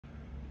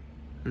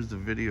Here's the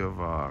video of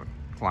a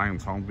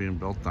client's home being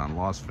built on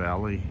Lost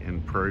Valley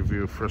in Prairie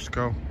View,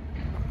 Frisco.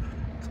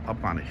 It's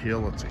up on a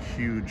hill. It's a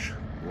huge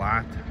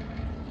lot.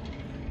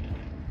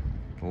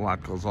 The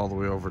lot goes all the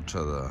way over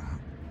to the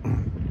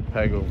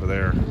peg over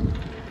there.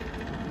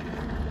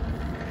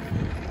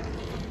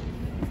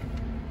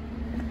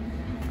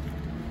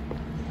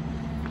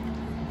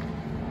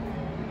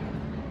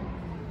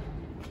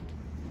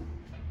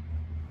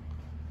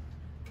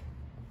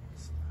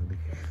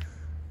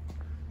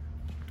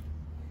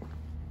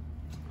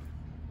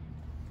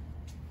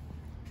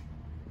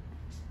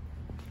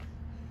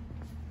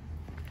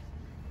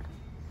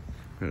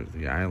 There's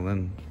the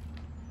island.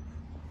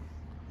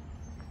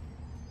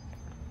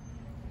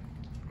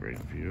 Great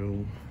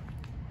view.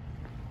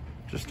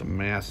 Just a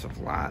massive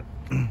lot.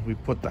 We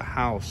put the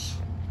house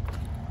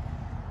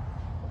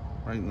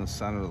right in the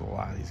center of the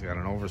lot. He's got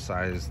an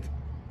oversized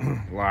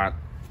lot.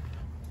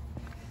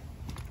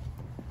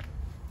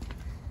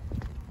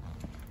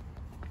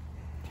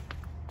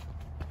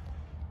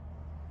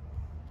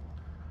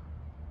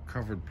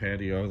 Covered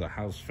patio. The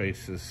house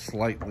faces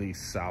slightly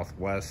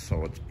southwest,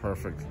 so it's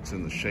perfect. It's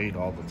in the shade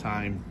all the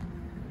time.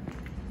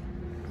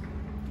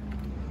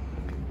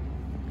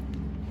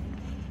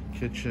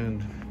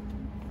 Kitchen.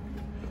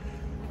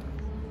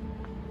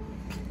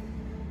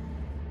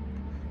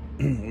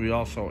 We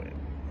also,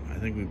 I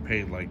think we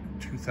paid like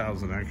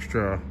 $2,000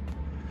 extra,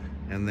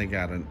 and they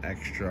got an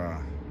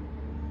extra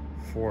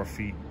 4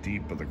 feet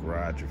deep of the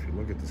garage. If you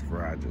look at this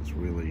garage, it's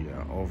really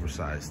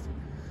oversized.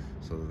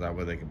 So that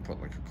way they can put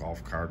like a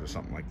golf cart or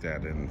something like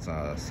that in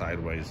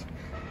sideways.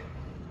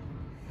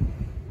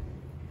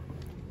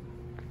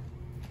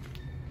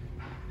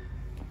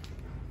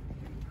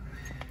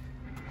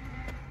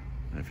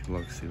 If you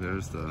look, see,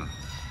 there's the,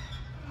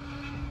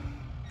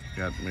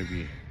 got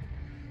maybe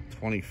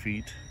 20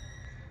 feet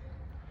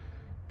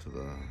to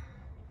the,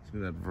 see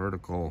that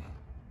vertical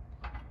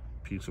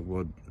piece of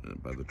wood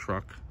by the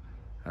truck?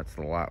 That's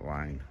the lot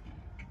line.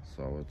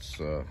 So it's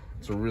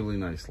a really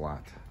nice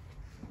lot.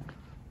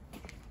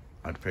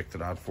 I picked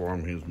it out for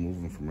him. He was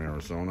moving from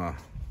Arizona.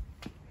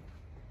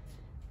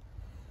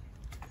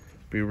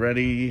 Be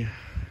ready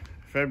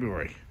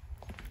February.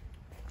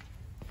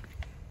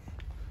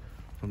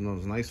 From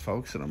those nice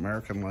folks at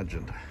American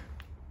Legend.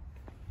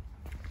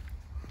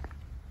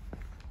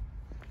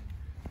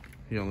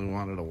 He only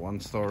wanted a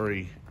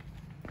 1-story.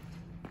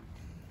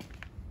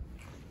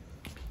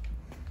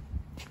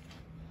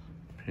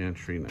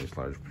 Pantry, nice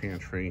large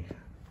pantry.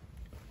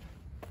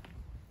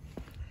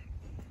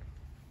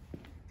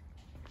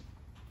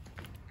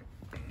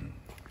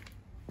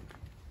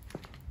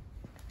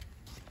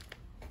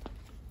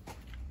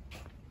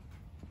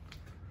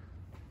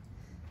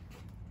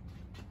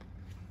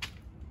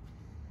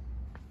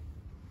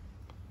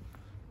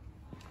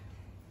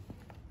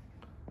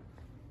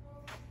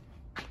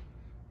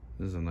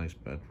 This is a nice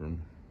bedroom.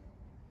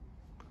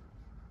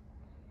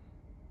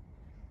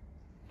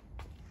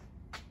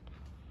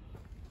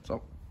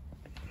 So,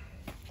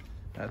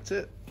 that's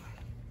it.